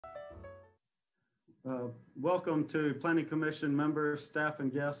Welcome to Planning Commission members, staff,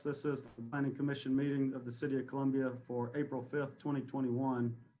 and guests. This is the Planning Commission meeting of the City of Columbia for April 5th,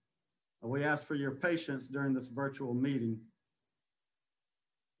 2021. We ask for your patience during this virtual meeting.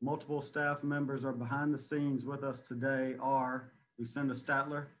 Multiple staff members are behind the scenes with us today are Lucinda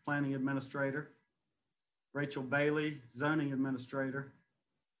Statler, Planning Administrator, Rachel Bailey, Zoning Administrator,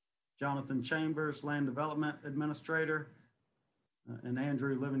 Jonathan Chambers, Land Development Administrator, and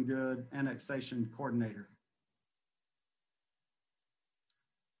Andrew Livingood, Annexation Coordinator.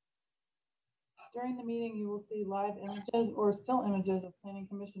 During the meeting, you will see live images or still images of Planning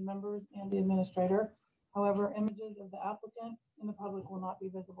Commission members and the administrator. However, images of the applicant and the public will not be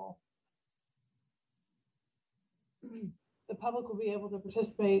visible. The public will be able to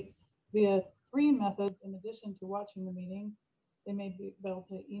participate via 3 methods in addition to watching the meeting. They may be able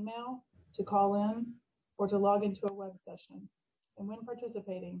to email, to call in, or to log into a web session. And when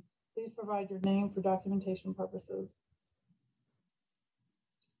participating, please provide your name for documentation purposes.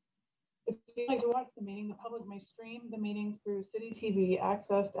 If you'd like to watch the meeting, the public may stream the meetings through City TV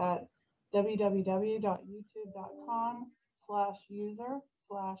accessed at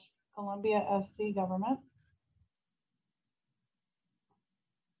www.youtube.com/user/ColumbiaSCGovernment.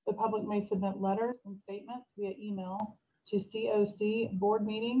 The public may submit letters and statements via email to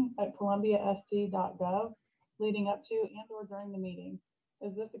cocboardmeeting@columbiasc.gov leading up to and or during the meeting,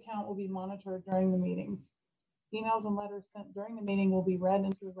 as this account will be monitored during the meetings. Emails and letters sent during the meeting will be read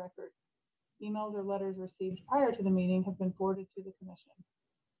into the record. Emails or letters received prior to the meeting have been forwarded to the Commission.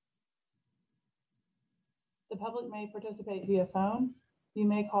 The public may participate via phone. You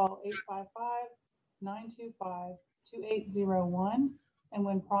may call 855-925-2801, and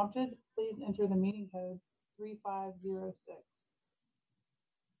when prompted, please enter the meeting code 3506.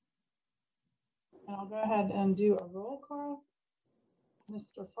 And I'll go ahead and do a roll call.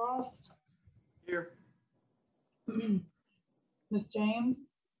 Mr. Frost. Here. Ms. James.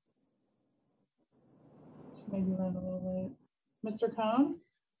 She may be running a little late. Mr. Cohn.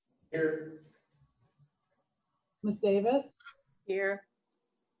 Here. Ms. Davis. Here.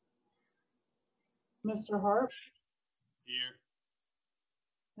 Mr. Harp. Here.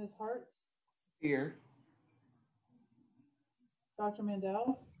 Ms. Hartz. Here. Dr.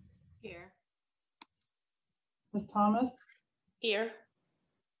 Mandel. Here. Ms. Thomas. Here.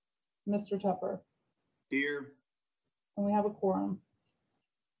 Mr. Tupper. Here. And we have a quorum.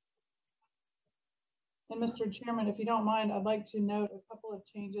 And Mr. Chairman, if you don't mind, I'd like to note a couple of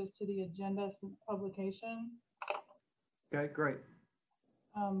changes to the agenda since publication. Okay, great.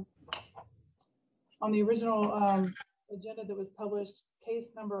 On the original agenda that was published,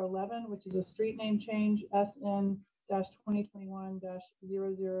 case number 11, which is a street name change,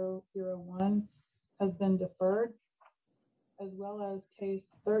 SN-2021-0001, has been deferred, as well as case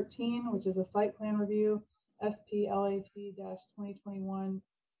 13, which is a site plan review,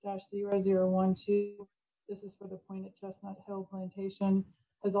 SPLAT-2021-0012. This is for the Point at Chestnut Hill Plantation,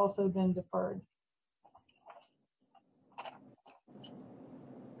 has also been deferred.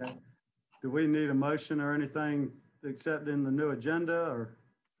 Okay. Do we need a motion or anything except in the new agenda, or?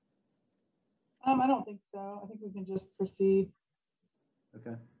 I don't think so. I think we can just proceed.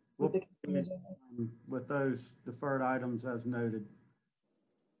 Okay. With, with those deferred items as noted.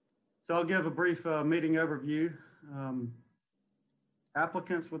 So I'll give a brief meeting overview.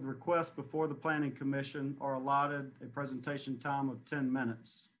 Applicants with requests before the Planning Commission are allotted a presentation time of 10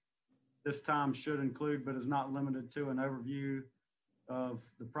 minutes. This time should include, but is not limited to, an overview of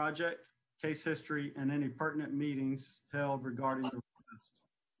the project, case history, and any pertinent meetings held regarding the request.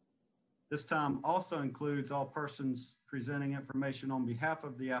 This time also includes all persons presenting information on behalf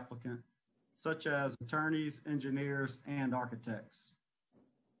of the applicant, such as attorneys, engineers, and architects.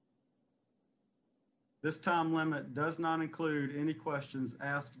 This time limit does not include any questions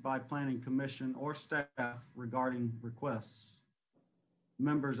asked by Planning Commission or staff regarding requests.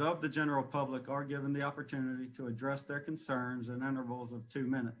 Members of the general public are given the opportunity to address their concerns in intervals of 2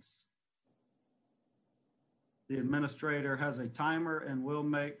 minutes. The administrator has a timer and will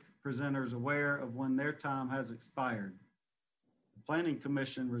make presenters aware of when their time has expired. The Planning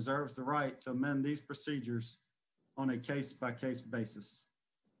Commission reserves the right to amend these procedures on a case-by-case basis.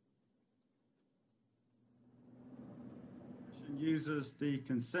 The Commission uses the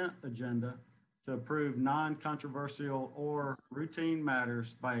consent agenda to approve non-controversial or routine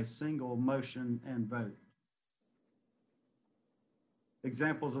matters by a single motion and vote.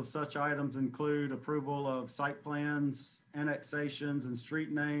 Examples of such items include approval of site plans, annexations, and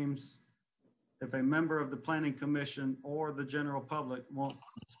street names. If a member of the Planning Commission or the general public wants to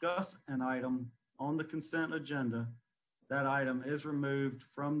discuss an item on the consent agenda, that item is removed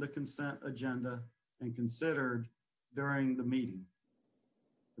from the consent agenda and considered during the meeting.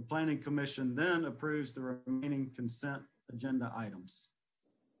 The Planning Commission then approves the remaining consent agenda items.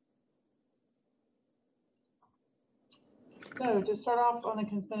 So to start off on the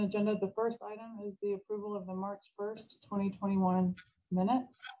consent agenda, the first item is the approval of the March 1st, 2021 minutes.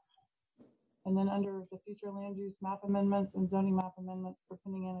 And then under the future land use map amendments and zoning map amendments for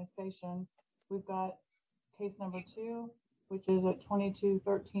pending annexation, we've got case number 2, which is at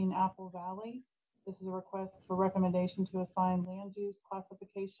 2213 Apple Valley. This is a request for recommendation to assign land use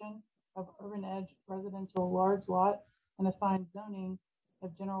classification of urban edge residential large lot and assign zoning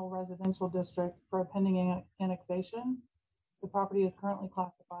of general residential district for a pending annexation. The property is currently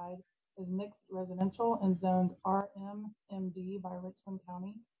classified as mixed residential and zoned RMMD by Richland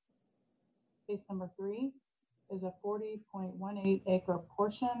County. Case number 3 is a 40.18 acre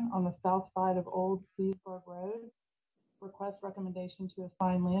portion on the south side of Old Leesburg Road. Request recommendation to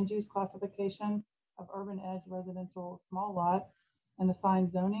assign land use classification of urban edge residential small lot and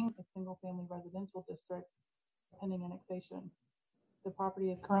assign zoning of single family residential district pending annexation. The property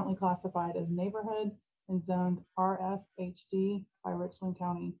is currently classified as neighborhood and zoned RSHD by Richland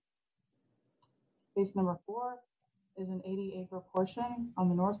County. Case number 4 is an 80-acre portion on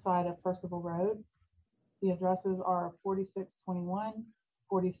the north side of Percival Road. The addresses are 4621,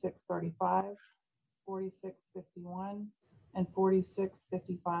 4635, 4651, and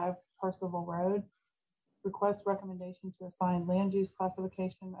 4655 Percival Road. Request recommendation to assign land use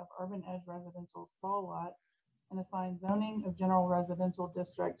classification of urban edge residential small lot and assign zoning of general residential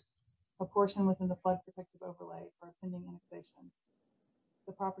district, a portion within the flood protective overlay for a pending annexation.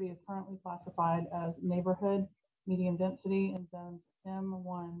 The property is currently classified as neighborhood, medium density, and zoned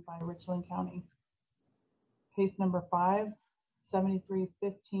M1 by Richland County. Case number 5,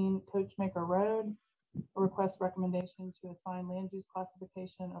 7315 Coachmaker Road. A request recommendation to assign land use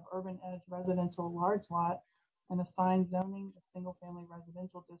classification of urban edge residential large lot and assign zoning of single family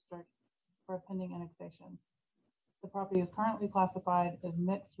residential district for a pending annexation. The property is currently classified as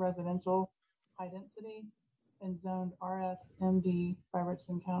mixed residential, high density, and zoned RSMD by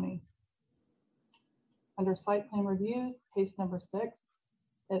Richland County. Under site plan reviews, case number 6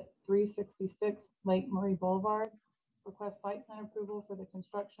 at 366 Lake Murray Boulevard, request site plan approval for the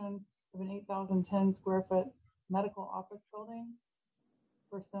construction of an 8,010 square foot medical office building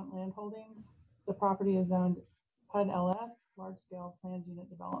for Cent Land Holdings. The property is zoned PUD LS, large scale planned unit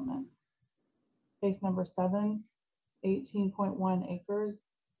development. Case number 7, 18.1 acres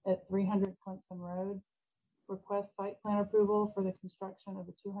at 300 Clemson Road. Request site plan approval for the construction of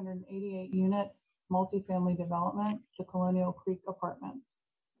a 288 unit multifamily development, the Colonial Creek Apartments.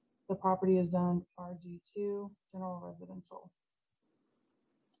 The property is zoned RG2, general residential.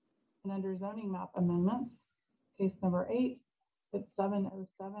 And under zoning map amendments, case number 8 at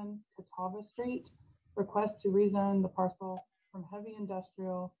 707 Catawba Street, request to rezone the parcel from heavy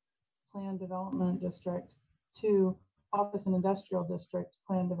industrial planned development district to office and industrial district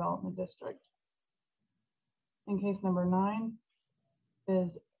planned development district. And case number 9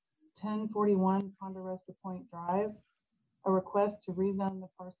 is 1041 Ponderosa Point Drive, a request to rezone the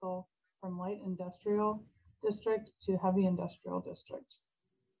parcel from light industrial district to heavy industrial district.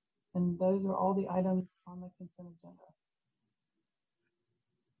 And those are all the items on the consent agenda.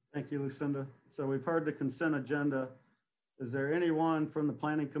 Thank you, Lucinda. So we've heard the consent agenda. Is there anyone from the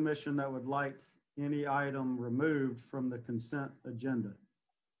Planning Commission that would like any item removed from the consent agenda?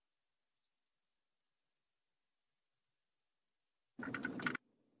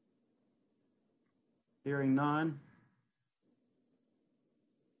 Hearing none.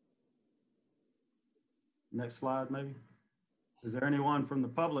 Next slide, maybe. Is there anyone from the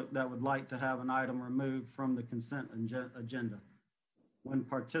public that would like to have an item removed from the consent agenda? When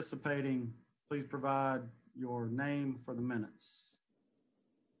participating, please provide your name for the minutes.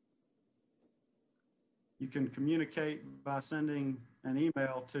 You can communicate by sending an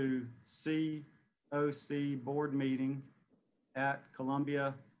email to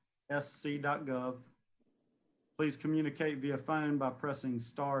cocboardmeeting@columbiasc.gov. Please communicate via phone by pressing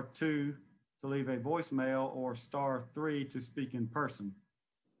 *2 to leave a voicemail or *3 to speak in person.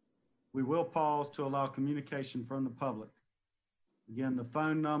 We will pause to allow communication from the public. Again, the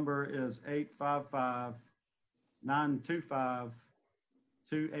phone number is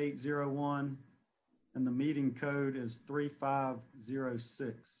 855-925-2801, and the meeting code is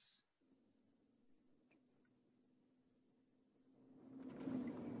 3506.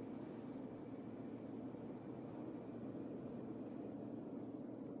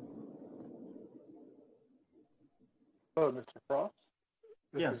 Hello, Mr. Frost.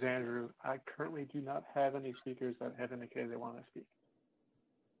 This Yes. is Andrew. I currently do not have any speakers that have indicated they want to speak.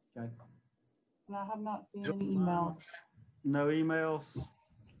 Okay. And I have not seen any emails. No emails?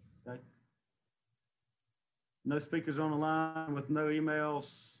 Okay. No speakers on the line with no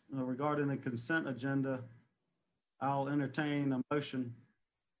emails regarding the consent agenda. I'll entertain a motion.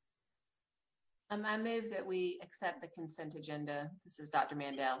 I move that we accept the consent agenda. This is Dr.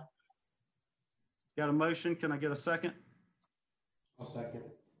 Mandel. Got a motion? Can I get a second? I'll second.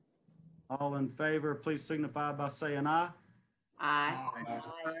 All in favor, please signify by saying aye. Aye.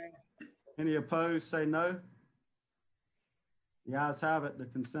 Any opposed, say no. The ayes have it. The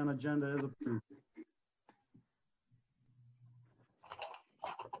consent agenda is approved.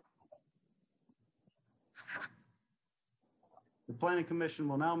 The Planning Commission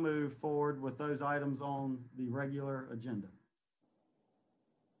will now move forward with those items on the regular agenda.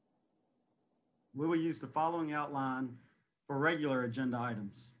 We will use the following outline for regular agenda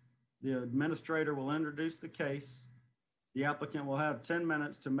items. The administrator will introduce the case. The applicant will have 10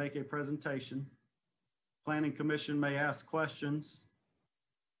 minutes to make a presentation. Planning Commission may ask questions.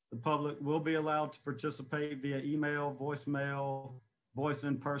 The public will be allowed to participate via email, voicemail, voice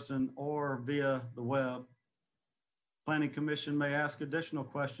in person, or via the web. Planning Commission may ask additional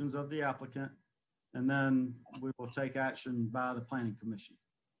questions of the applicant, and then we will take action by the Planning Commission.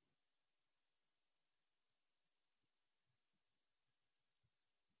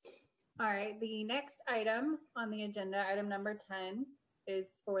 All right, the next item on the agenda, item number 10, is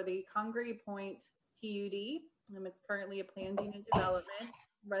for the Congaree Point PUD. It's currently a planned unit development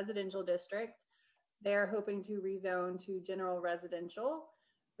residential district. They're hoping to rezone to general residential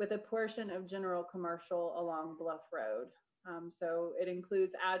with a portion of general commercial along Bluff Road. So it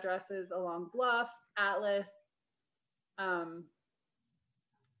includes addresses along Bluff, Atlas,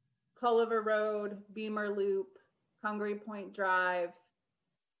 Culliver Road, Beamer Loop, Congaree Point Drive,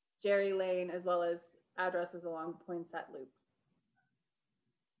 Jerry Lane, as well as addresses along Poinsett Loop.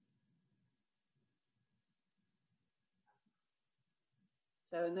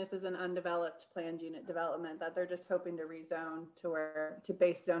 So, and this is an undeveloped planned unit development that they're just hoping to rezone to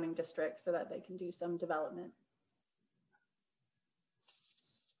base zoning districts so that they can do some development.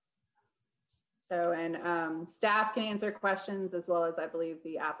 So, and staff can answer questions, as well as I believe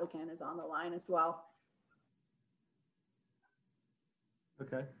the applicant is on the line as well.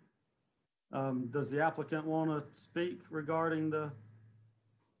 Okay. Does the applicant want to speak regarding the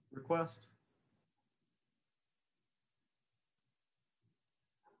request?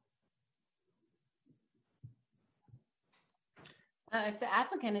 If the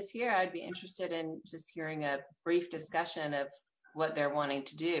applicant is here, I'd be interested in just hearing a brief discussion of what they're wanting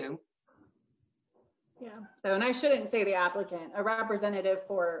to do. Yeah. So, and I shouldn't say the applicant, a representative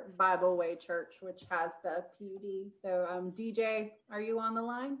for Bible Way Church, which has the PUD. So, DJ, are you on the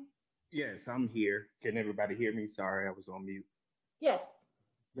line? Yes, I'm here. Can everybody hear me? Sorry, I was on mute. Yes.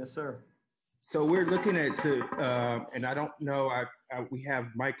 Yes, sir. So we're looking at and I don't know, we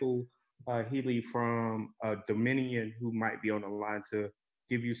have Michael Healy from Dominion who might be on the line to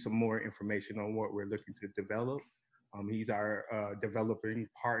give you some more information on what we're looking to develop. He's our developing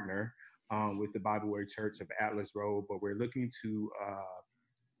partner with the Bible Way Church of Atlas Road, but we're looking to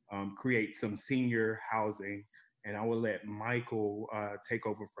create some senior housing. And I will let Michael take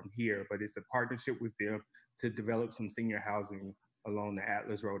over from here, but it's a partnership with them to develop some senior housing along the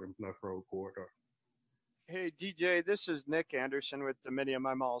Atlas Road and Bluff Road corridor. Hey, DJ, this is Nick Anderson with Dominion.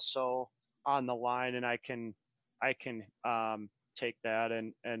 I'm also on the line, and I can take that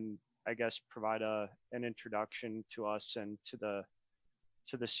and I guess provide an introduction to us and to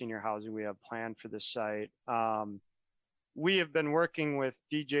the senior housing we have planned for this site. We have been working with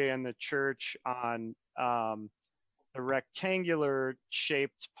DJ and the church on the rectangular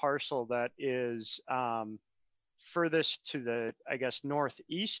shaped parcel that is furthest to the, I guess,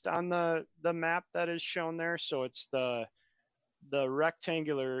 northeast on the map that is shown there. So it's the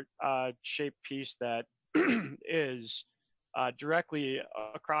rectangular shaped piece that is directly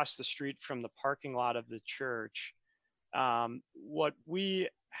across the street from the parking lot of the church. What we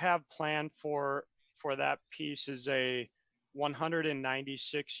have planned for that piece is a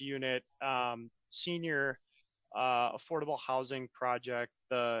 196 unit senior affordable housing project.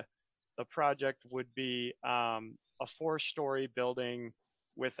 The project would be a 4-story building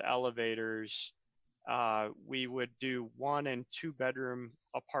with elevators. We would do 1 and 2 bedroom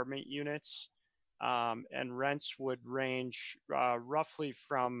apartment units, and rents would range roughly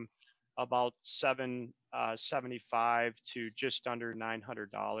from about $775 to just under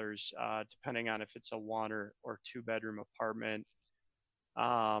 $900, depending on if it's a 1 or 2 bedroom apartment.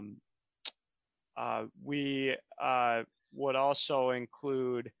 We would also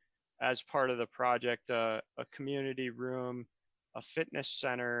include, as part of the project, a community room, a fitness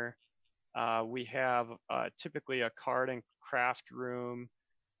center, We have typically a card and craft room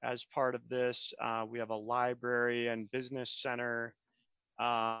as part of this. We have a library and business center.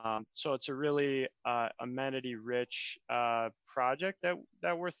 So it's a really amenity-rich project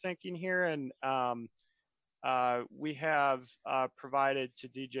that we're thinking here, and we have provided to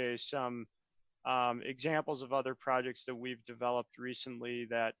DJ some examples of other projects that we've developed recently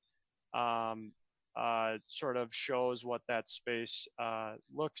that sort of shows what that space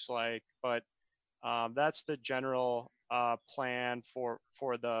looks like. But that's the general plan for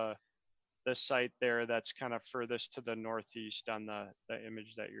the site there that's kind of furthest to the northeast on the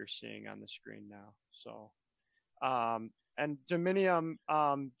image that you're seeing on the screen now. So, and Dominium,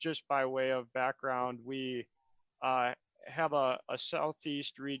 just by way of background, we have a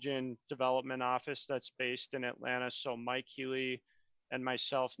Southeast region development office that's based in Atlanta. So Mike Healy and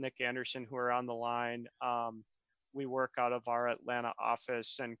myself, Nick Anderson, who are on the line, we work out of our Atlanta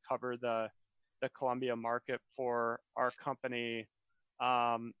office and cover the Columbia market for our company.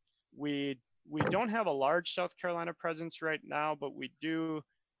 We don't have a large South Carolina presence right now, but we do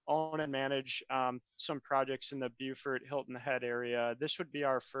own and manage some projects in the Beaufort, Hilton Head area. This would be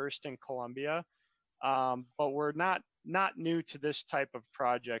our first in Columbia, but we're not new to this type of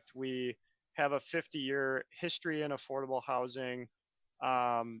project. We have a 50-year history in affordable housing.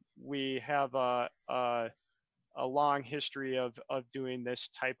 We have a long history of doing this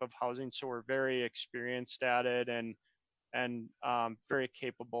type of housing, so we're very experienced at it and very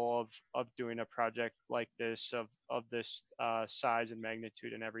capable of doing a project like this of this size and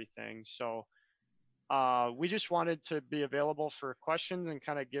magnitude and everything. So we just wanted to be available for questions and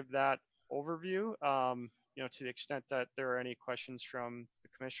kind of give that overview. You know, to the extent that there are any questions from the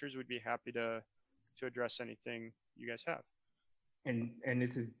commissioners, we'd be happy to address anything you guys have. And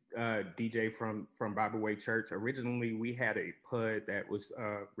this is DJ from Bible Way Church. Originally, we had a PUD that was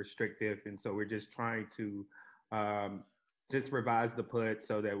restrictive, and so we're just trying to just revise the PUD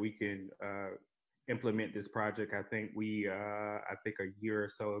so that we can implement this project. I think a year or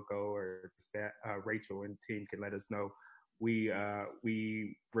so ago, or Rachel and team can let us know, we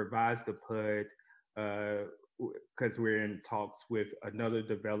revised the PUD because we're in talks with another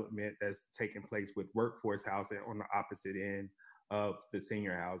development that's taking place with workforce housing on the opposite end of the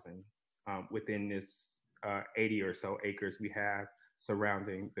senior housing within this 80 or so acres we have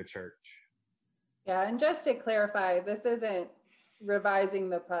surrounding the church. Yeah, and just to clarify, this isn't revising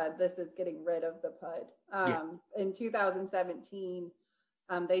the PUD, this is getting rid of the PUD. In 2017,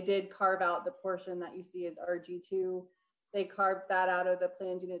 they did carve out the portion that you see as RG2. They carved that out of the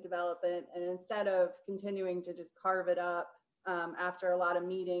planned unit development, and instead of continuing to just carve it up, after a lot of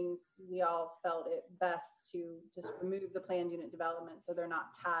meetings, we all felt it best to just remove the planned unit development so they're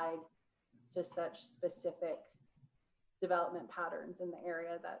not tied to such specific development patterns in the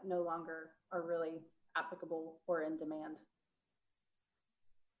area that no longer are really applicable or in demand.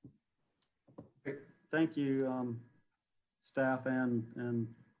 Thank you, staff and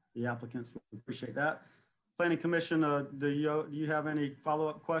the applicants. We appreciate that. Planning Commission, do you have any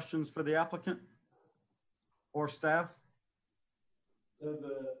follow-up questions for the applicant or staff? So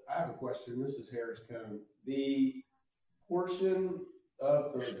I have a question. This is Harris Cone. The portion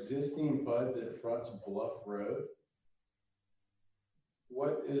of the existing PUD that fronts Bluff Road,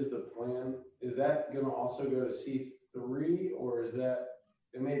 what is the plan? Is that going to also go to C3, or is that,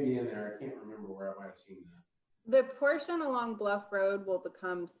 it may be in there, I can't remember where I might have seen that. The portion along Bluff Road will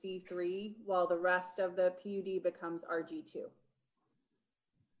become C3, while the rest of the PUD becomes RG2.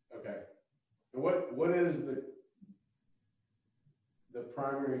 Okay. And what is the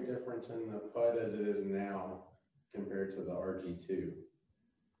primary difference in the PUD as it is now compared to the RG2?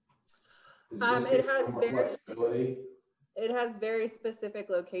 It has very specific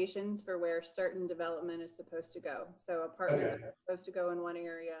locations for where certain development is supposed to go. So apartments are supposed to go in one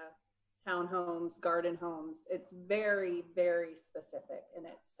area, townhomes, garden homes. It's very, very specific in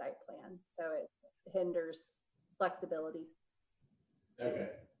its site plan. So it hinders flexibility. Okay.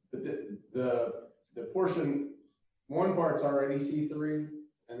 But the portion, one part's already C3,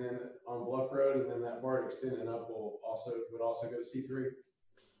 and then on Bluff Road, and then that part extending up would also go to C3?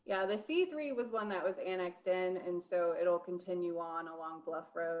 Yeah, the C3 was one that was annexed in, and so it'll continue on along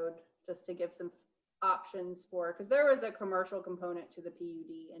Bluff Road just to give some options for, because there was a commercial component to the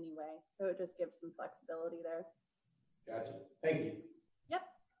PUD anyway, so it just gives some flexibility there. Gotcha. Thank you. Yep.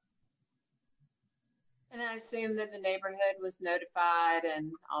 And I assume that the neighborhood was notified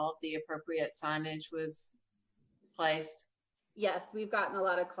and all of the appropriate signage was placed? Yes, we've gotten a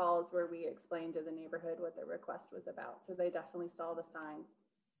lot of calls where we explained to the neighborhood what the request was about, so they definitely saw the signs.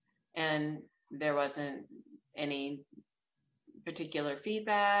 And there wasn't any particular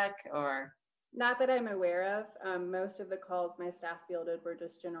feedback or? Not that I'm aware of. Most of the calls my staff fielded were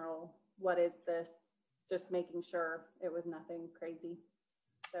just general, what is this? Just making sure it was nothing crazy.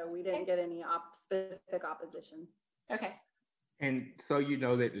 So we didn't get any specific opposition. Okay. And so you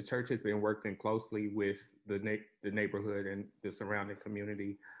know that the church has been working closely with the neighborhood and the surrounding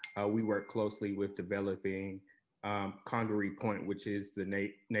community. We work closely with developing Congaree Point, which is the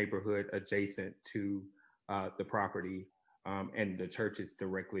neighborhood adjacent to the property, and the church is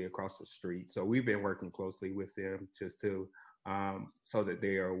directly across the street. So we've been working closely with them just to so that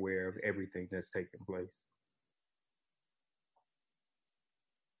they are aware of everything that's taking place.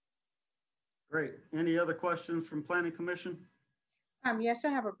 Great. Any other questions from Planning Commission? Yes, I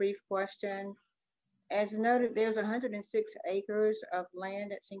have a brief question. As noted, there's 106 acres of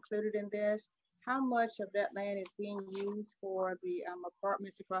land that's included in this. How much of that land is being used for the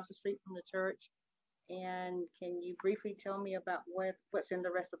apartments across the street from the church? And can you briefly tell me about what's in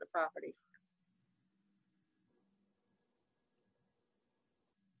the rest of the property?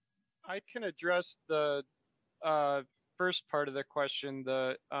 I can address the first part of the question.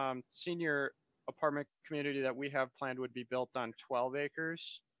 The senior apartment community that we have planned would be built on 12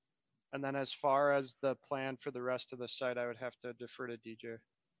 acres. And then as far as the plan for the rest of the site, I would have to defer to DJ.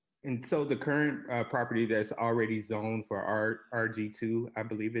 And so the current property that's already zoned for RG2, I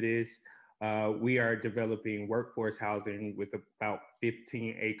believe it is, we are developing workforce housing with about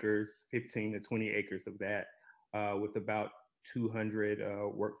 15 to 20 acres of that, with about 200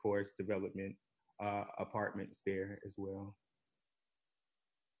 workforce development apartments there as well.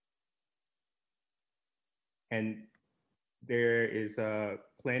 And there is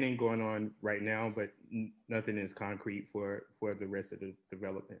planning going on right now, but nothing is concrete for the rest of the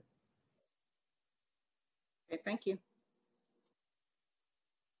development. Okay, thank you.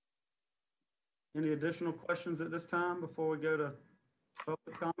 Any additional questions at this time before we go to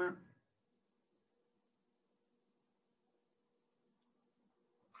public comment?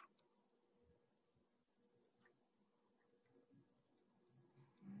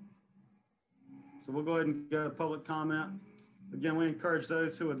 So we'll go ahead and go to public comment. Again, we encourage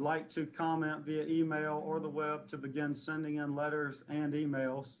those who would like to comment via email or the web to begin sending in letters and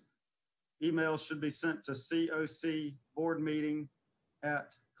emails. Emails should be sent to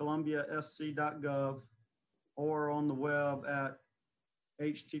cocboardmeeting@columbiasc.gov or on the web at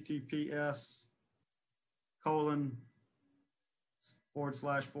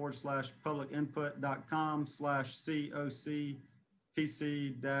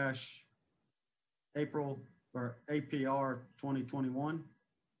or APR 2021.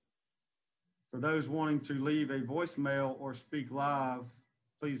 For those wanting to leave a voicemail or speak live,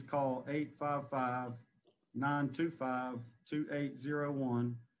 please call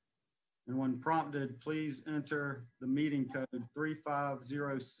 855-925-2801. And when prompted, please enter the meeting code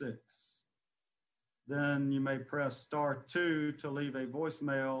 3506. Then you may press *2 to leave a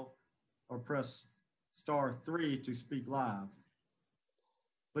voicemail or press *3 to speak live.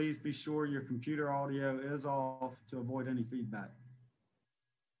 Please be sure your computer audio is off to avoid any feedback.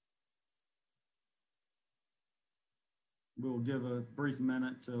 We'll give a brief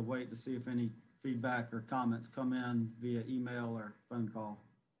minute to wait to see if any feedback or comments come in via email or phone call.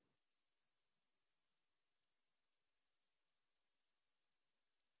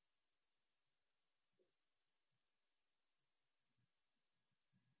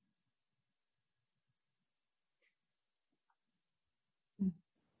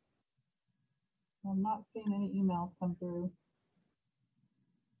 I'm not seeing any emails come through.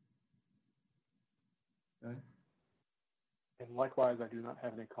 Okay. And likewise, I do not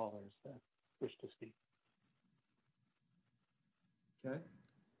have any callers that wish to speak. Okay.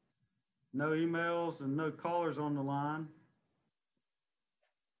 No emails and no callers on the line.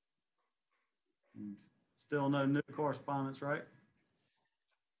 Still no new correspondence, right?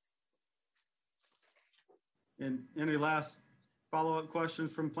 And any last follow-up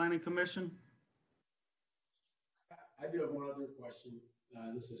questions from Planning Commission? I do have one other question.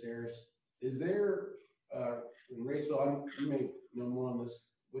 This is Harris. Is there, and Rachel, you may know more on this,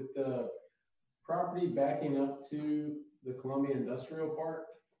 with the property backing up to the Columbia Industrial Park,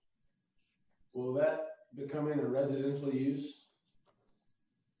 will that become a residential use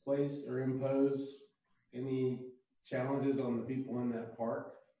place or impose any challenges on the people in that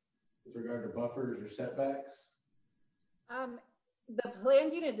park with regard to buffers or setbacks? The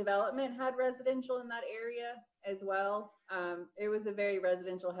planned unit development had residential in that area as well. It was a very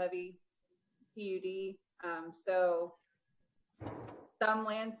residential heavy PUD. So some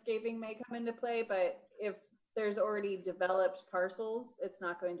landscaping may come into play, but if there's already developed parcels, it's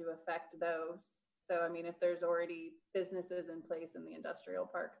not going to affect those. So, I mean, if there's already businesses in place in the industrial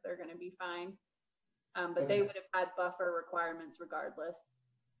park, they're going to be fine. But they would have had buffer requirements regardless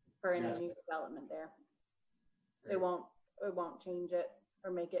for any new development there. It won't change it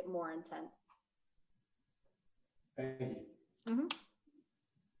or make it more intense. Thank you. Mm-hmm.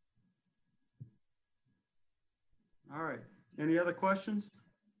 All right. Any other questions?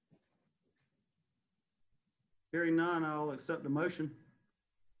 Hearing none, I'll accept the motion.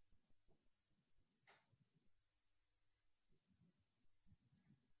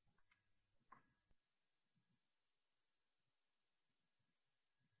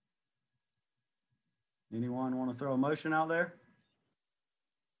 Anyone want to throw a motion out there?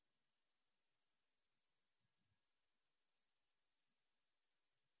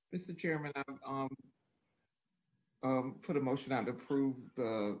 Mr. Chairman, I've put a motion out to approve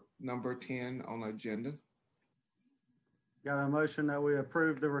the number 10 on the agenda. Got a motion that we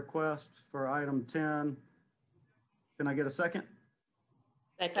approve the request for item 10. Can I get a second?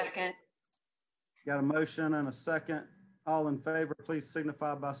 Second. Got a motion and a second. All in favor, please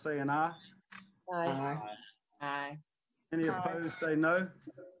signify by saying aye. Aye. Aye. Any opposed, say no.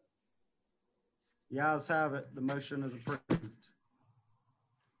 The ayes have it. The motion is approved.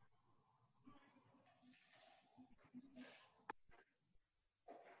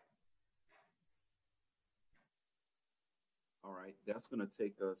 All right, that's going to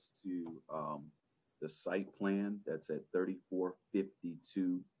take us to the site plan that's at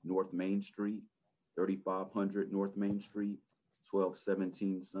 3452 North Main Street, 3500 North Main Street,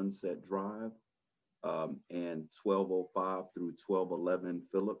 1217 Sunset Drive, and 1205 through 1211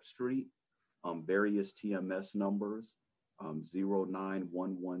 Phillip Street. Various TMS numbers,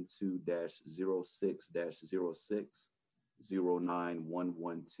 09112-06-06,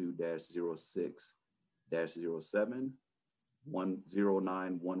 09112-06-07,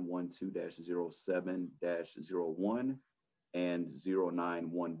 09112-07-01, and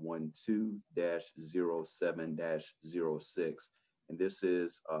 09112-07-06. And this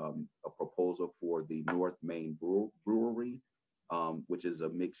is a proposal for the North Main Brewery, which is a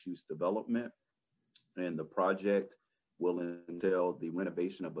mixed-use development. And the project will entail the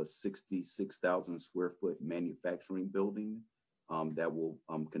renovation of a 66,000 square foot manufacturing building that will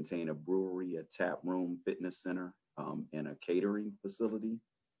contain a brewery, a tap room, fitness center, and a catering facility.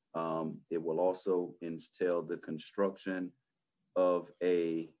 It will also entail the construction of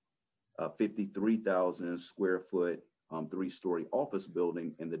a 53,000 square foot 3-story office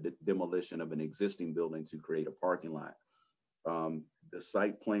building and the demolition of an existing building to create a parking lot. The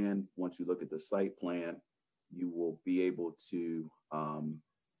site plan, once you look at the site plan, you will be able to,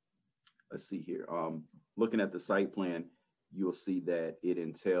 let's see here, looking at the site plan, you'll see that it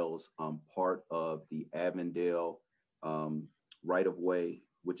entails part of the Avondale right-of-way,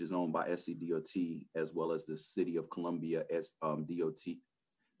 which is owned by SCDOT, as well as the City of Columbia DOT,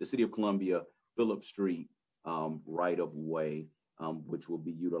 the City of Columbia Phillip Street right-of-way, which will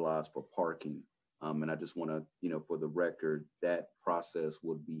be utilized for parking. And I just want to, for the record, that process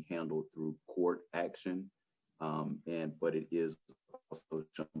would be handled through court action, but it is also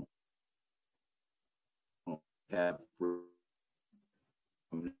have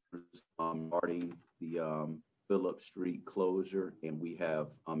regarding the Phillip Street closure, and we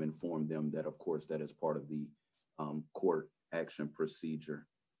have informed them that, of course, that is part of the court action procedure.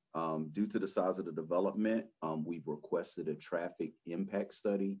 Due to the size of the development, we've requested a traffic impact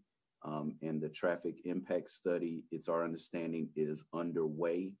study, and the traffic impact study, it's our understanding, is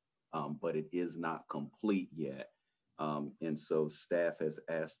underway, but it is not complete yet. And so staff has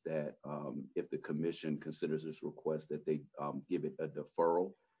asked that if the commission considers this request, that they give it a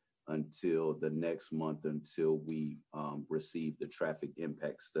deferral until the next month, until we receive the traffic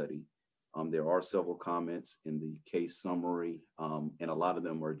impact study. There are several comments in the case summary, and a lot of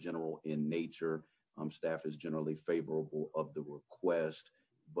them are general in nature. Staff is generally favorable of the request,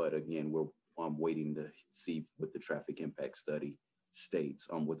 but again, we're waiting to see what the traffic impact study states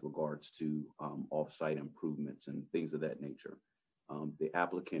with regards to off-site improvements and things of that nature. The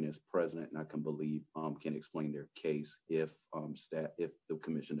applicant is present, and I can explain their case if the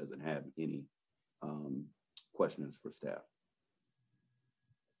commission doesn't have any questions for staff.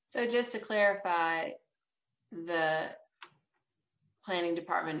 So just to clarify, the planning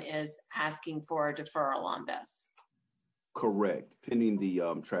department is asking for a deferral on this. Correct. Pending the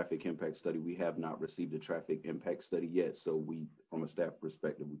traffic impact study, we have not received a traffic impact study yet. So from a staff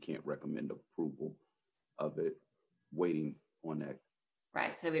perspective, we can't recommend approval of it, waiting on that.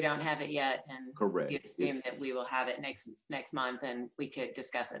 Right, so we don't have it yet, and correct. We assume that we will have it next month, and we could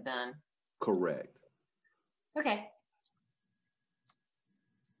discuss it then. Correct. Okay.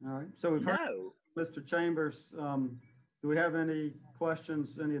 All right, so we've heard. Mr. Chambers, do we have any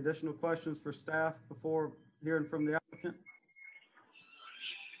questions, any additional questions for staff before hearing from the applicant?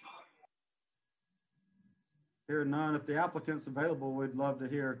 Hearing none, if the applicant's available, we'd love to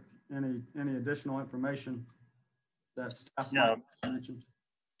hear any additional information that staff might mention.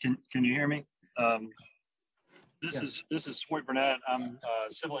 Can you hear me? This Yes. is Swint Burnett. I'm a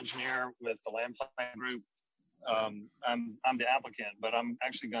civil engineer with the Land Plan Group. I'm the applicant, but I'm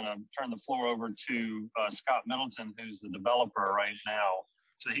actually going to turn the floor over to Scott Middleton, who's the developer right now,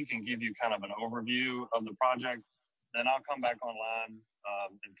 so he can give you kind of an overview of the project. Then I'll come back online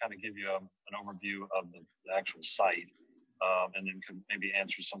and kind of give you an overview of the actual site, and then can maybe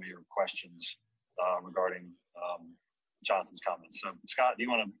answer some of your questions regarding Jonathan's comments. So Scott, do you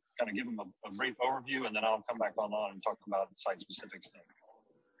want to kind of give him a brief overview, and then I'll come back online and talk about site specific stuff.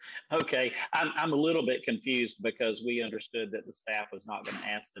 Okay, I'm a little bit confused because we understood that the staff was not going to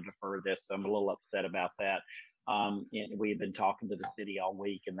ask to defer this, so I'm a little upset about that. And we had been talking to the city all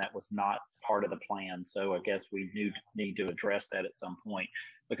week, and that was not part of the plan. So I guess we need to address that at some point,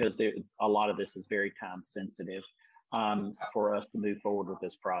 because a lot of this is very time sensitive for us to move forward with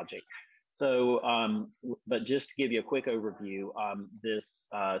this project. So, but just to give you a quick overview, this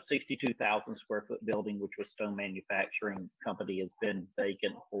 62,000 square foot building, which was Stone Manufacturing Company, has been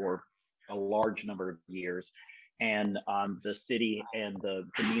vacant for a large number of years. And the city and the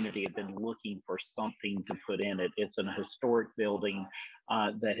community have been looking for something to put in it. It's an historic building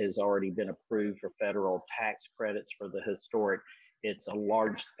that has already been approved for federal tax credits for the historic. It's a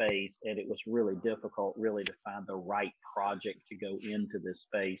large space, and it was really difficult really to find the right project to go into this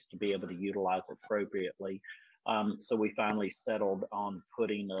space to be able to utilize it appropriately. So we finally settled on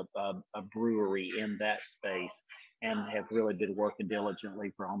putting a brewery in that space, and have really been working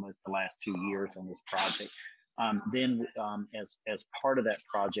diligently for almost the last 2 years on this project. Then as part of that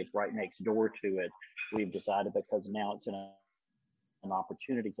project right next door to it, we've decided, because now it's in an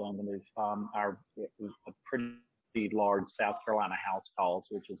opportunity zone, to move a pretty large South Carolina House Calls,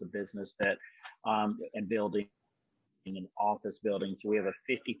 which is a business that and building an office building. So we have a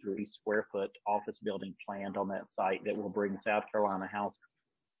 53 square foot office building planned on that site that will bring South Carolina House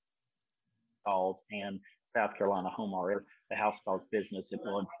Calls and South Carolina Home RF, the House Calls business. It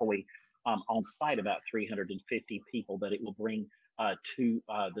will employ on site about 350 people, but it will bring to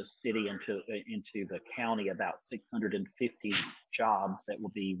the city into the county about 650 jobs that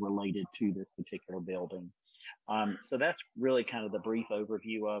will be related to this particular building. So that's really kind of the brief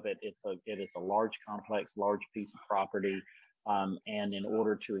overview of it. It is a large complex, large piece of property. And in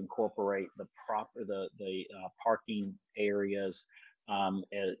order to incorporate the parking areas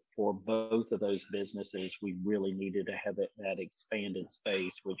for both of those businesses, we really needed to have that expanded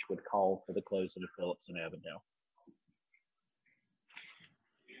space, which would call for the closing of Phillips and Avondale.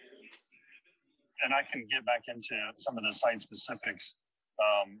 And I can get back into some of the site specifics.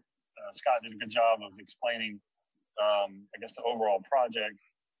 Scott did a good job of explaining, I guess, the overall project.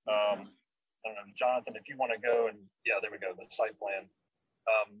 Jonathan, if you want to go and, yeah, there we go, the site plan.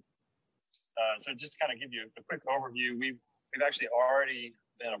 So just to kind of give you a quick overview, we've actually already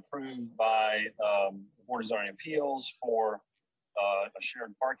been approved by the Board of Zoning Appeals for a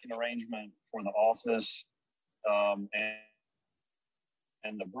shared parking arrangement for the office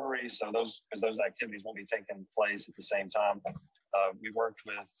and the brewery. So because those activities won't be taking place at the same time. We worked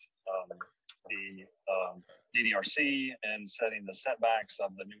with the DDRC and setting the setbacks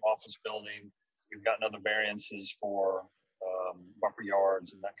of the new office building. We've gotten other variances for buffer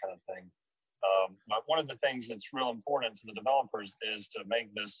yards and that kind of thing. But one of the things that's real important to the developers is to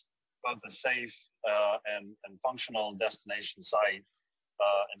make this both a safe and functional destination site.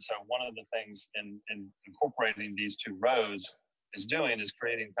 And so one of the things in incorporating these two roads is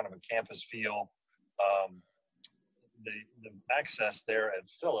creating kind of a campus feel. The access there at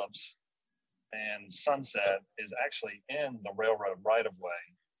Phillips and Sunset is actually in the railroad right-of-way.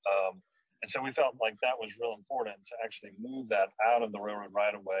 And so we felt like that was real important to actually move that out of the railroad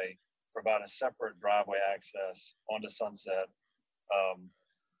right-of-way, provide a separate driveway access onto Sunset.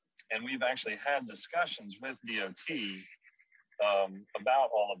 And we've actually had discussions with DOT about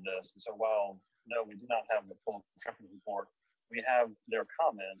all of this. And so while, no, we do not have the full traffic report, we have their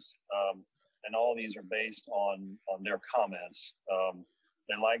comments, and all of these are based on their comments.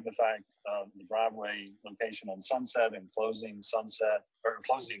 They like the fact the driveway location on Sunset and closing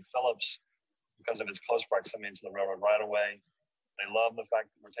Phillips because of its close proximity to the railroad right-of-way. They love the fact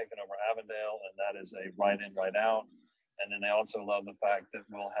that we're taking over Avondale, and that is a right in, right out. And then they also love the fact that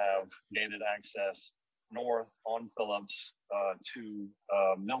we'll have gated access north on Phillips to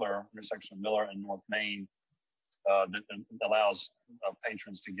Miller, intersection of Miller and North Main, that allows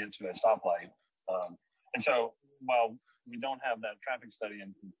patrons to get to a stoplight And so while we don't have that traffic study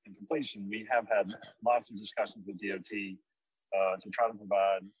in completion, we have had lots of discussions with DOT to try to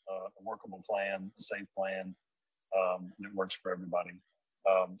provide a workable plan, a safe plan that works for everybody.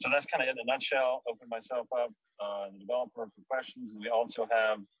 So that's kind of in a nutshell. Open myself up, the developer, for questions. And we also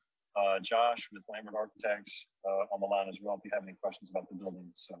have Josh with Lambert Architects on the line as well, if you have any questions about the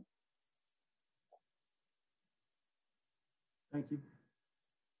building. So. Thank you.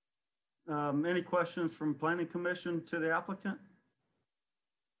 Any questions from Planning Commission to the applicant?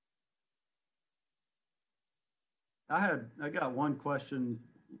 I got one question.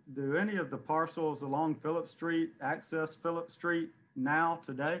 Do any of the parcels along Phillip Street access Phillip Street now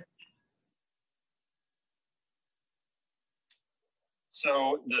today?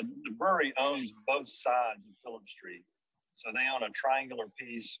 So the brewery owns both sides of Phillip Street. So they own a triangular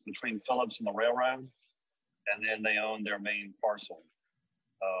piece between Phillips and the railroad, and then they own their main parcel.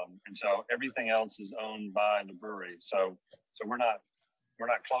 And so everything else is owned by the brewery. So we're not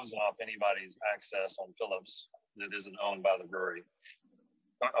closing off anybody's access on Phillips that isn't owned by the brewery,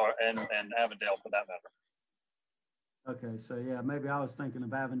 and Avondale for that matter. Okay, so yeah, maybe I was thinking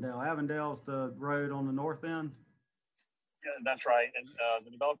of Avondale. Avondale's the road on the north end? Yeah, that's right. And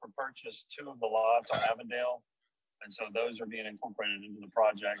the developer purchased 2 of the lots on Avondale, and so those are being incorporated into the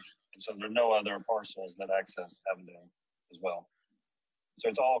project. And so there are no other parcels that access Avondale as well. So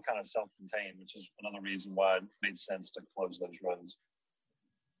it's all kind of self-contained, which is another reason why it made sense to close those roads.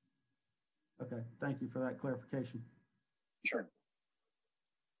 Okay, thank you for that clarification. Sure.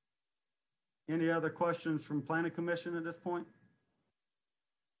 Any other questions from Planning Commission at this point?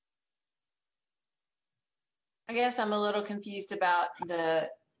 I guess I'm a little confused about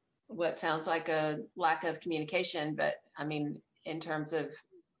what sounds like a lack of communication, but I mean, in terms of,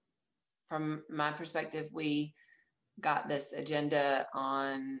 from my perspective, we got this agenda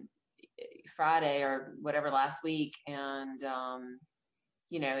on Friday or whatever last week, and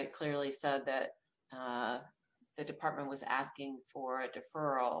it clearly said that the department was asking for a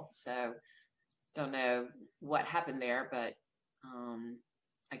deferral. So don't know what happened there, but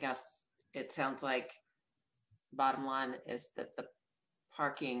I guess it sounds like bottom line is that the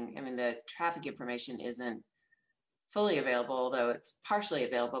traffic information isn't fully available, although it's partially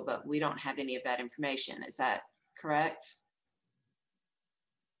available, but we don't have any of that information. Is that correct?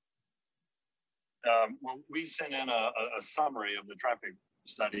 Well, we sent in a summary of the traffic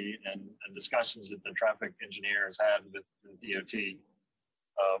study and discussions that the traffic engineers had with the DOT.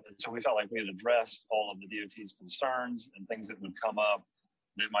 And so we felt like we had addressed all of the DOT's concerns and things that would come up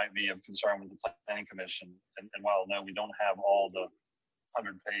that might be of concern with the Planning Commission. And while no, we don't have all the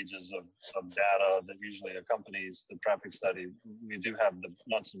 100 pages of data that usually accompanies the traffic study, we do have the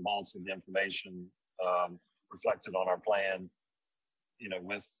nuts and bolts of the information reflected on our plan,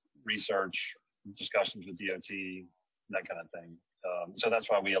 with research, discussions with DOT, that kind of thing. So that's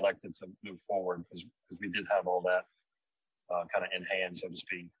why we elected to move forward, because we did have all that kind of in hand, so to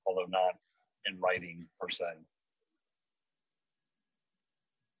speak, although not in writing per se.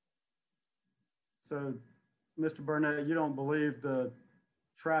 So, Mr. Burnett, you don't believe the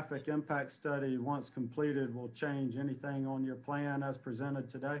traffic impact study, once completed, will change anything on your plan as presented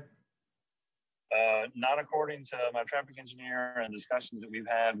today? Not according to my traffic engineer and discussions that we've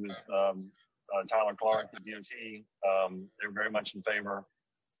had with Tyler Clark at DOT. They're very much in favor.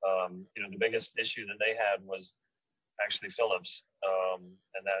 The biggest issue that they had was actually Phillips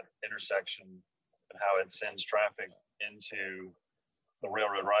and that intersection and how it sends traffic into the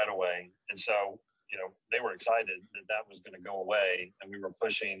railroad right of way. And so, they were excited that was going to go away, and we were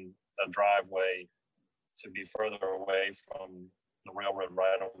pushing a driveway to be further away from the railroad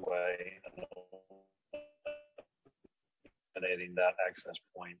right of way and eliminating that access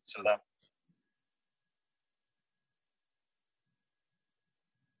point. So that.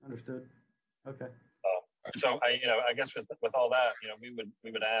 Understood. Okay. So I guess with all that,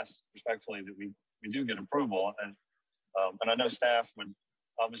 we would ask respectfully that we do get approval, and I know staff would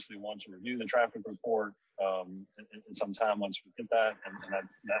obviously want to review the traffic report in some time once we get that, and that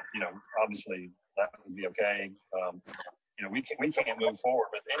obviously that would be okay. We can't move forward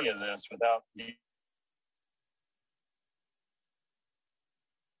with any of this without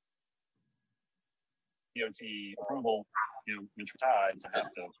DOT approval, which we're tied to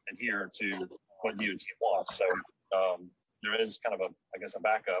have to adhere to what DOT wants. So there is kind of a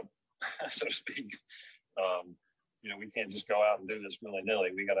backup, so to speak. We can't just go out and do this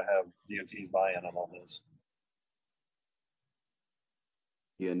willy-nilly. We got to have DOT's buy-in on all this.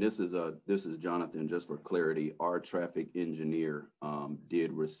 Yeah, and this is Jonathan. Just for clarity, our traffic engineer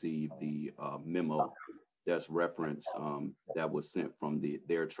did receive the memo that's referenced that was sent from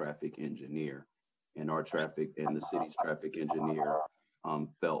their traffic engineer, and our traffic and the city's traffic engineer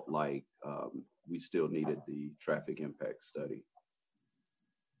felt like we still needed the traffic impact study.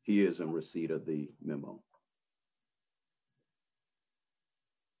 He is in receipt of the memo.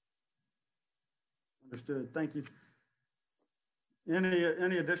 Understood. Thank you.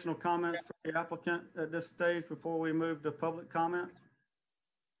 Any additional comments from the applicant at this stage before we move to public comment?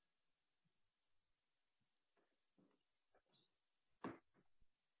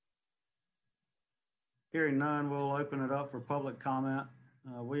 Hearing none, we'll open it up for public comment.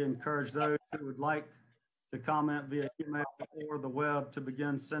 We encourage those who would like to comment via email or the web to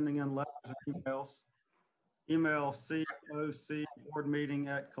begin sending in letters and emails. Email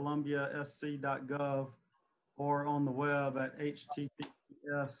cocboardmeeting@columbiasc.gov or on the web at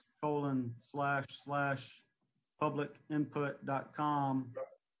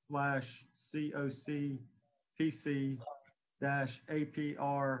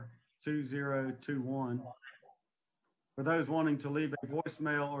For those wanting to leave a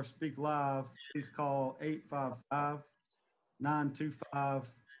voicemail or speak live, please call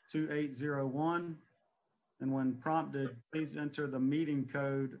 855-925-2801. And when prompted, please enter the meeting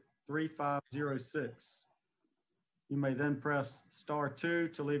code 3506. You may then press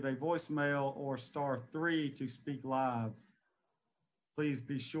 *2 to leave a voicemail or *3 to speak live. Please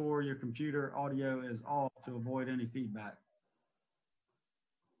be sure your computer audio is off to avoid any feedback.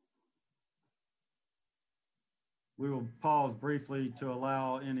 We will pause briefly to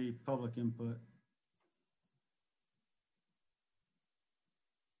allow any public input.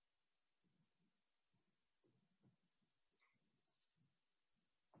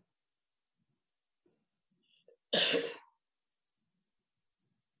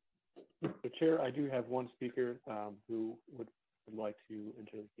 Mr. Chair, I do have one speaker who would like to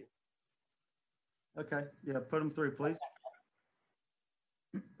enter the queue. Okay, yeah, put them through, please.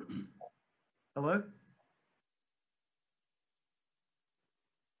 Hello?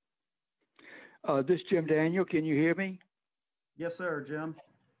 This is Jim Daniel. Can you hear me? Yes, sir, Jim.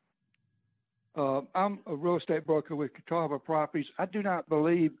 I'm a real estate broker with Catawba Properties. I do not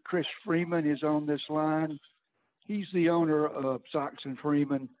believe Chris Freeman is on this line. He's the owner of Sox and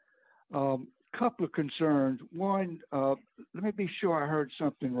Freeman. Couple of concerns. One, let me be sure I heard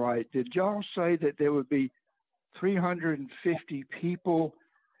something right. Did y'all say that there would be 350 people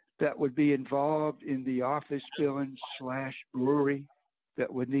that would be involved in the office building / brewery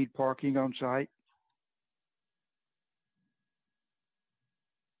that would need parking on site?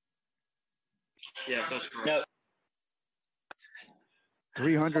 Yes, that's correct. No.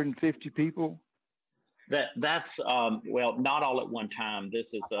 350 people? That's well, not all at one time.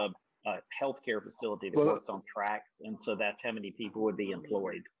 This is a healthcare facility that works on tracks, and so that's how many people would be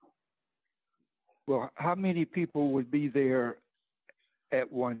employed. Well, how many people would be there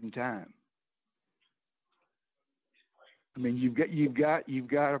at one time? I mean, you've got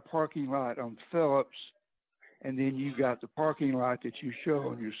a parking lot on Phillips, and then you've got the parking lot that you show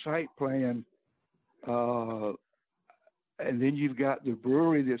on your site plan, and then you've got the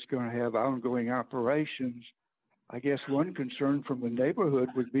brewery that's going to have ongoing operations. I guess one concern from the neighborhood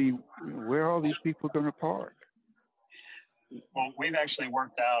would be where are all these people going to park? Well, we've actually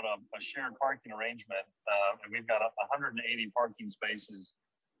worked out a shared parking arrangement, and we've got 180 parking spaces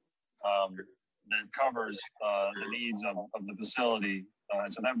that covers the needs of the facility.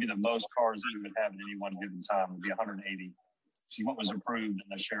 So that would be the most cars that we would have at any one given time, would be 180, which is what was approved in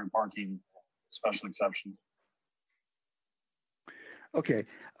the shared parking special exception. Okay.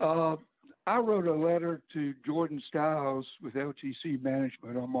 I wrote a letter to Jordan Stiles with LTC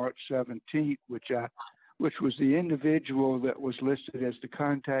Management on March 17th, which was the individual that was listed as the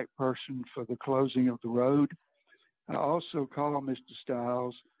contact person for the closing of the road. I also called Mr.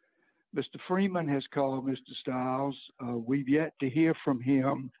 Stiles. Mr. Freeman has called Mr. Stiles. We've yet to hear from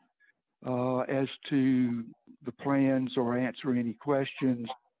him as to the plans or answer any questions.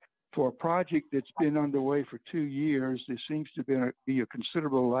 For a project that's been underway for 2 years, there seems to be a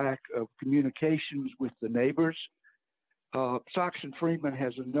considerable lack of communications with the neighbors. Sox and Freeman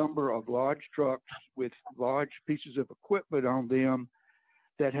has a number of large trucks with large pieces of equipment on them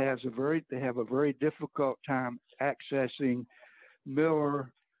that have a very difficult time accessing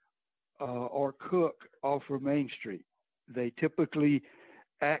Miller or Cook off of Main Street. They typically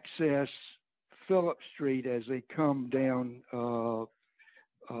access Phillip Street as they come down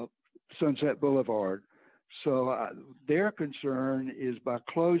Sunset Boulevard. So their concern is by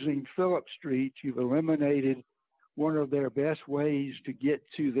closing Phillip Street, you've eliminated one of their best ways to get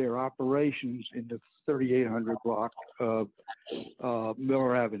to their operations in the 3800 block of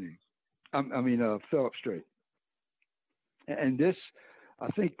Miller Avenue. Phillip Street. And this,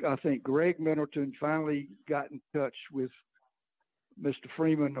 I think Greg Middleton finally got in touch with Mr.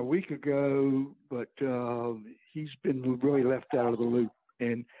 Freeman a week ago, but he's been really left out of the loop.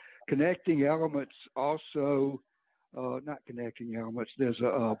 And Connecting Elements also, not Connecting Elements, there's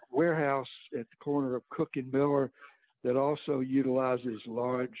a warehouse at the corner of Cook and Miller that also utilizes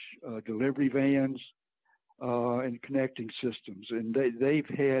large delivery vans and connecting systems. And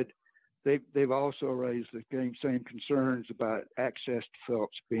they've also raised the same concerns about access to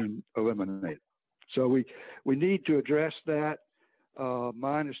Phillips being eliminated. So we need to address that.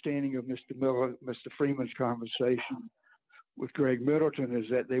 My understanding of Mr. Freeman's conversation with Greg Middleton is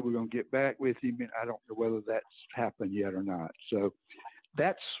that they were going to get back with him, and I don't know whether that's happened yet or not. So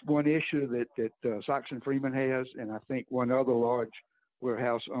that's one issue that Sox and Freeman has, and I think one other large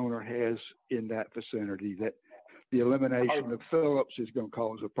warehouse owner has in that vicinity, that the elimination of Phillips is going to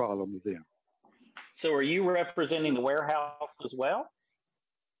cause a problem with them. So are you representing the warehouse as well?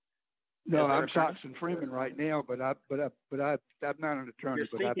 No, I'm Sox and Freeman right now, but I'm not an attorney.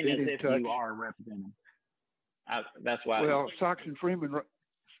 You're I've speaking been as in if touch. you are representing. That's why. Well, Sox and Freeman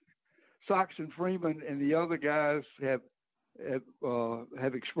and the other guys have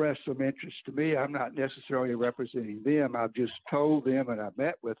expressed some interest to me. I'm not necessarily representing them. I've just told them, and I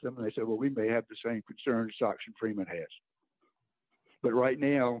met with them, and they said, well, we may have the same concerns Sox and Freeman has. But right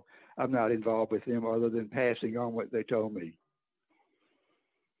now, I'm not involved with them other than passing on what they told me.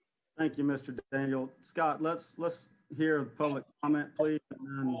 Thank you, Mr. Daniel. Scott, let's hear public comment, please. And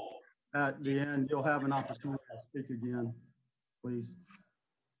then at the end, you'll have an opportunity to speak again, please.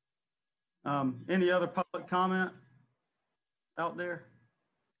 Any other public comment out there?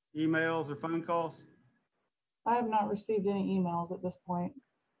 Emails or phone calls? I have not received any emails at this point.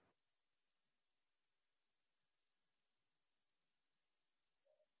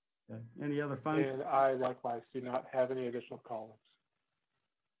 Okay. Any other phone? And I likewise do not have any additional call-ins.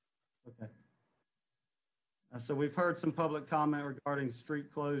 Okay. So we've heard some public comment regarding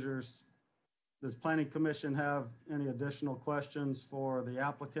street closures. Does Planning Commission have any additional questions for the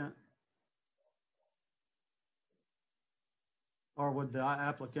applicant? Or would the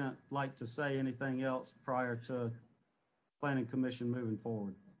applicant like to say anything else prior to Planning Commission moving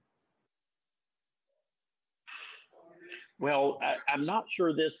forward? Well, I'm not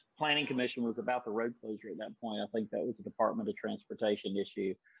sure this Planning Commission was about the road closure at that point. I think that was a Department of Transportation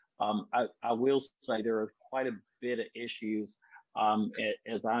issue. I will say there are quite a bit of issues,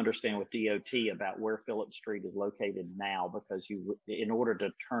 as I understand with DOT, about where Phillips Street is located now, because in order to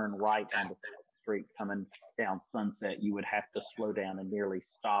turn right onto Phillips Street coming down Sunset, you would have to slow down and nearly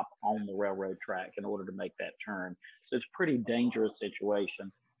stop on the railroad track in order to make that turn. So it's a pretty dangerous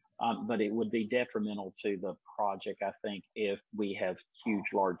situation, but it would be detrimental to the project, I think, if we have huge,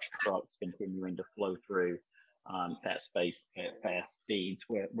 large trucks continuing to flow through that space at fast speeds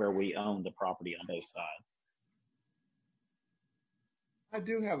where we own the property on both sides. I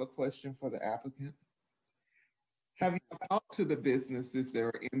do have a question for the applicant. Have you talked to the businesses that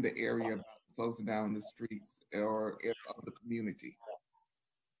are in the area about closing down the streets or of the community?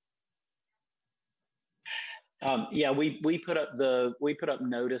 Yeah, we put up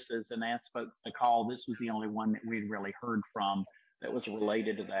notices and asked folks to call. This was the only one that we'd really heard from that was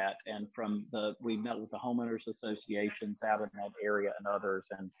related to that. And we met with the homeowners associations out in that area and others,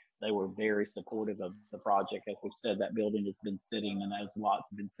 and they were very supportive of the project. As we've said, that building has been sitting, and those lots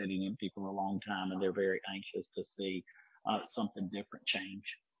have been sitting empty for a long time, and they're very anxious to see something different change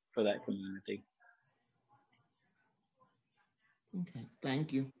for that community. Okay,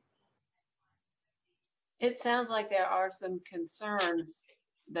 thank you. It sounds like there are some concerns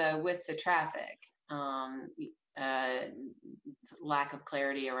though with the traffic. Lack of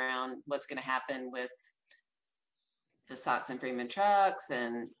clarity around what's going to happen with the Sox and Freeman trucks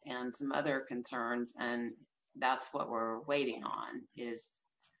and some other concerns, and that's what we're waiting on, is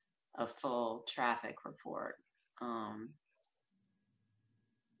a full traffic report. And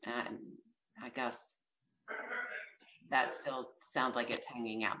I guess that still sounds like it's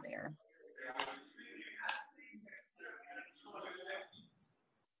hanging out there.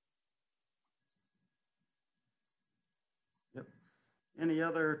 Yep. Any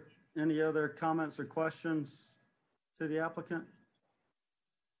other comments or questions to the applicant?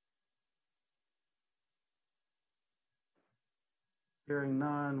 Hearing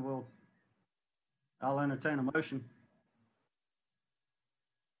none, I'll entertain a motion.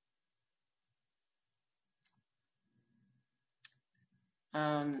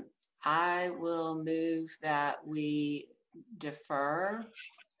 I will move that we defer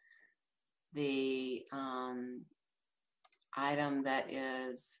the item that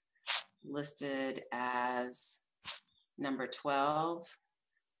is listed as number 12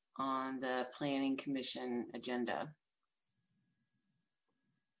 on the Planning Commission agenda.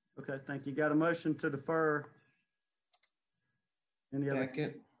 Okay, thank you. Got a motion to defer. Any other?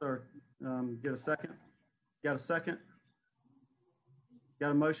 Second. Or get a second? Got a second?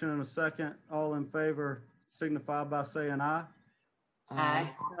 Got a motion and a second. All in favor signify by saying aye. Aye.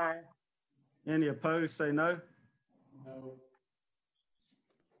 Aye. Any opposed, say no. No.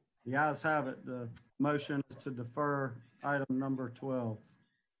 The ayes have it. The motion is to defer item number 12.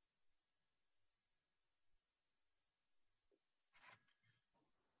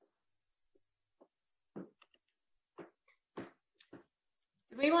 Do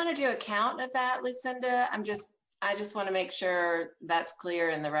we want to do a count of that, Lucinda? I just want to make sure that's clear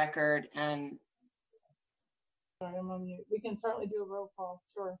in the record. And Sorry, I'm on mute. We can certainly do a roll call,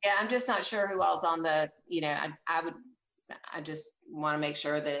 sure. yeah, I'm just not sure who all's on the, I just want to make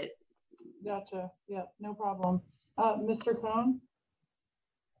sure that it, Gotcha, yeah, no problem. Mr. Cohn,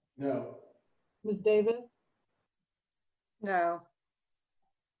 No. Ms. Davis, No.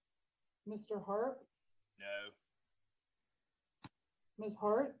 Mr. Harp, No. Ms.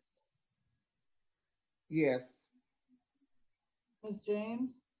 Hartz, Yes. Ms.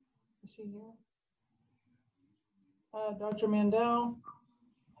 James, is she here? Dr. Mandel,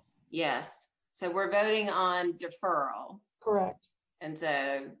 yes. So we're voting on deferral. correct. And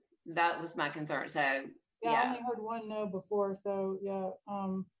so that was my concern. So, Yeah, I yeah, only heard one no before, so yeah,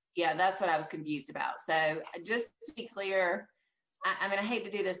 yeah, that's what I was confused about. So just to be clear, I mean, I hate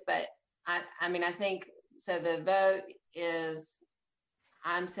to do this, but I mean, I think, so the vote is,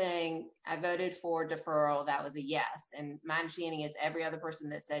 I'm saying I voted for deferral. That was a yes. And my understanding is every other person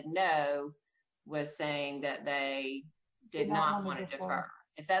that said no was saying that they did not want to defer.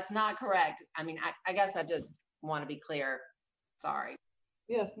 If that's not correct, I mean, I guess I just want to be clear. Sorry.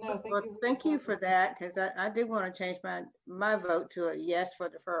 yes, no, thank Well, you. thank you for that, because I did want to change my vote to a yes for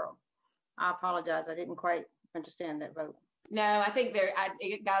deferral. I apologize. I didn't quite understand that vote. No, I think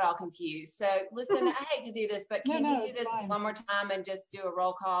it got all confused. So listen, I hate to do this, but can No, you do it's this fine. one more time and just do a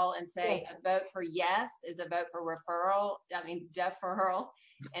roll call and say Yes. a vote for yes is a vote for referral, deferral,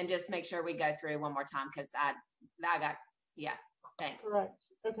 and just make sure we go through one more time because I got, yeah, thanks. Correct.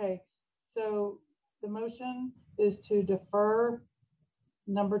 Okay, so the motion is to defer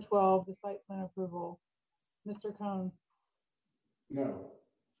number 12, the site plan approval. Mr. Cohn, No.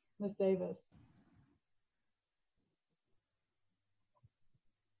 Ms. Davis,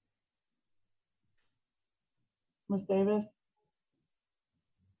 Ms. Davis,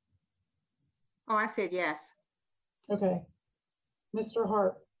 Oh, I said yes. okay. Mr.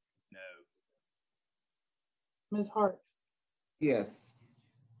 Hart, No. Ms. Hart, Yes.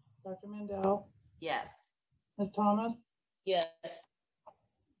 Dr. Mandel, Yes. Ms. Thomas, Yes.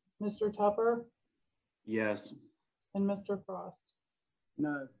 Mr. Tupper, Yes. and Mr. Frost.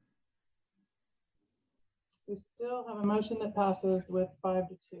 No. We still have a motion that passes with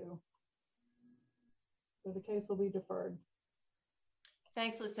 5-2. So the case will be deferred.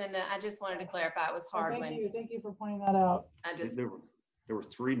 Thanks, Lucinda. I just wanted to clarify. It was Oh, hard thank when you. Thank you for pointing that out. I just, There were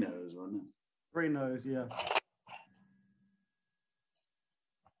 3 no's, wasn't it? 3 no's, yeah.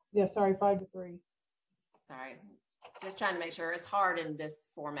 Yeah, sorry, 5-3. sorry, just trying to make sure. It's hard in this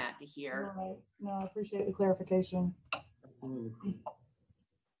format to hear. All right. No, I appreciate the clarification. Absolutely.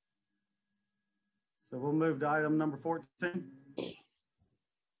 So we'll move to item number 14.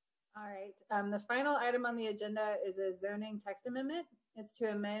 All right, the final item on the agenda is a zoning text amendment. It's to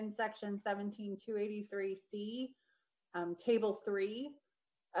amend section 17283C, table 3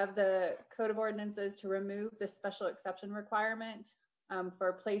 of the Code of Ordinances to remove the special exception requirement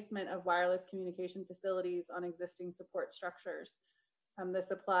for placement of wireless communication facilities on existing support structures. This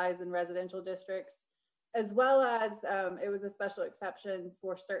applies in residential districts, as well as it was a special exception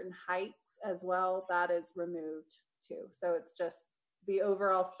for certain heights as well. That is removed too. So it's just the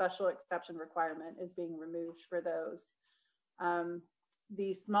overall special exception requirement is being removed for those.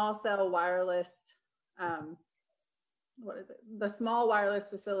 The small cell wireless, the Small Wireless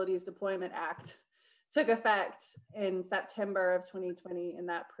Facilities Deployment Act took effect in September of 2020, and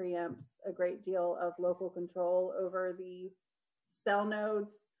that preempts a great deal of local control over the cell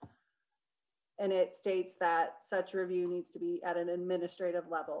nodes. And it states that such review needs to be at an administrative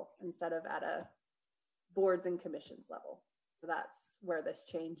level instead of at a boards and commissions level. So that's where this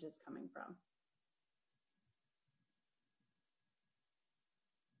change is coming from.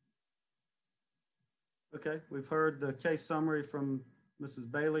 Okay, we've heard the case summary from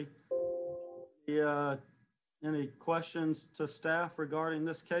Mrs. Bailey. Any questions to staff regarding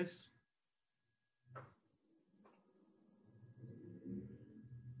this case?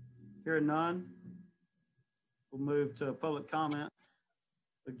 Hearing none, we'll move to public comment.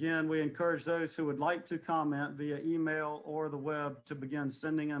 Again, we encourage those who would like to comment via email or the web to begin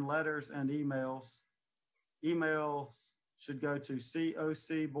sending in letters and emails. Emails should go to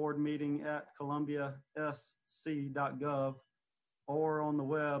cocboardmeeting@columbiasc.gov or on the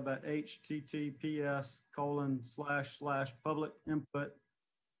web at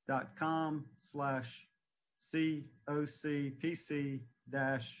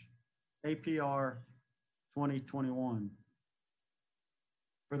 2021.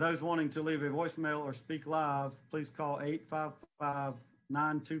 For those wanting to leave a voicemail or speak live, please call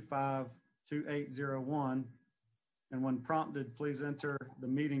 855-925-2801. And when prompted, please enter the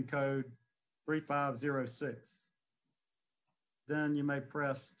meeting code 3506. Then you may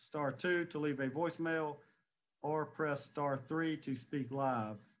press *2 to leave a voicemail or press *3 to speak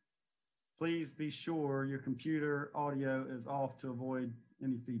live. Please be sure your computer audio is off to avoid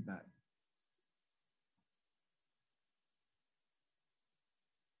any feedback.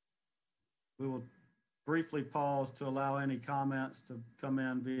 We will briefly pause to allow any comments to come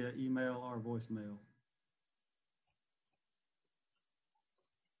in via email or voicemail.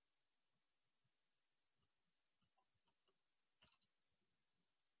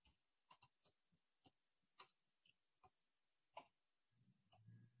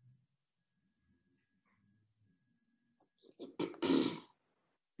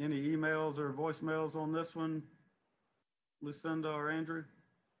 Any emails or voicemails on this one, Lucinda or Andrew?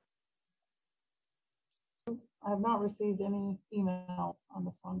 I have not received any emails on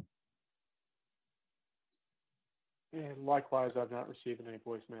this one. And likewise, I've not received any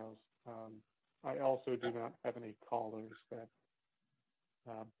voicemails. I also do not have any callers that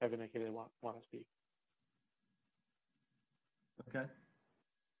have indicated they want to speak. Okay.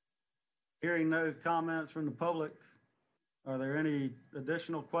 Hearing no comments from the public, are there any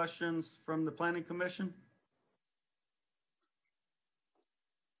additional questions from the Planning Commission?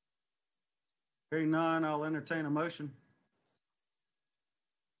 Hearing none, I'll entertain a motion.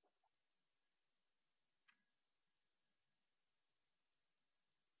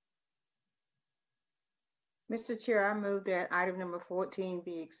 Mr. Chair, I move that item number 14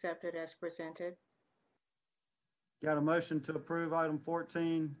 be accepted as presented. Got a motion to approve item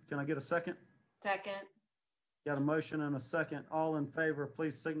 14. Can I get a second? Second. Got a motion and a second. All in favor,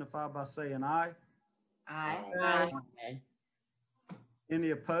 please signify by saying aye. Aye. Aye.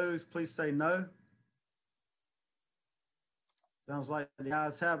 Any opposed, please say no. Sounds like the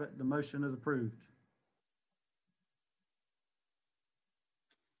ayes have it. The motion is approved.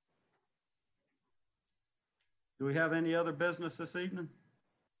 Do we have any other business this evening?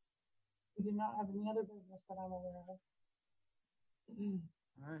 We do not have any other business that I'm aware of.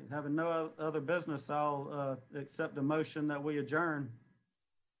 All right, having no other business, I'll accept a motion that we adjourn.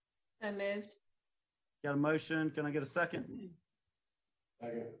 So moved. Got a motion? Can I get a second?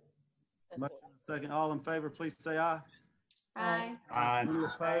 Second. Motion and a second. All in favor, please say aye. Aye. Aye. Any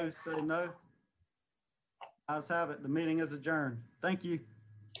opposed, say no. Ayes have it. The meeting is adjourned. Thank you.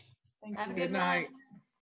 Thank Have a you. good Good night. night.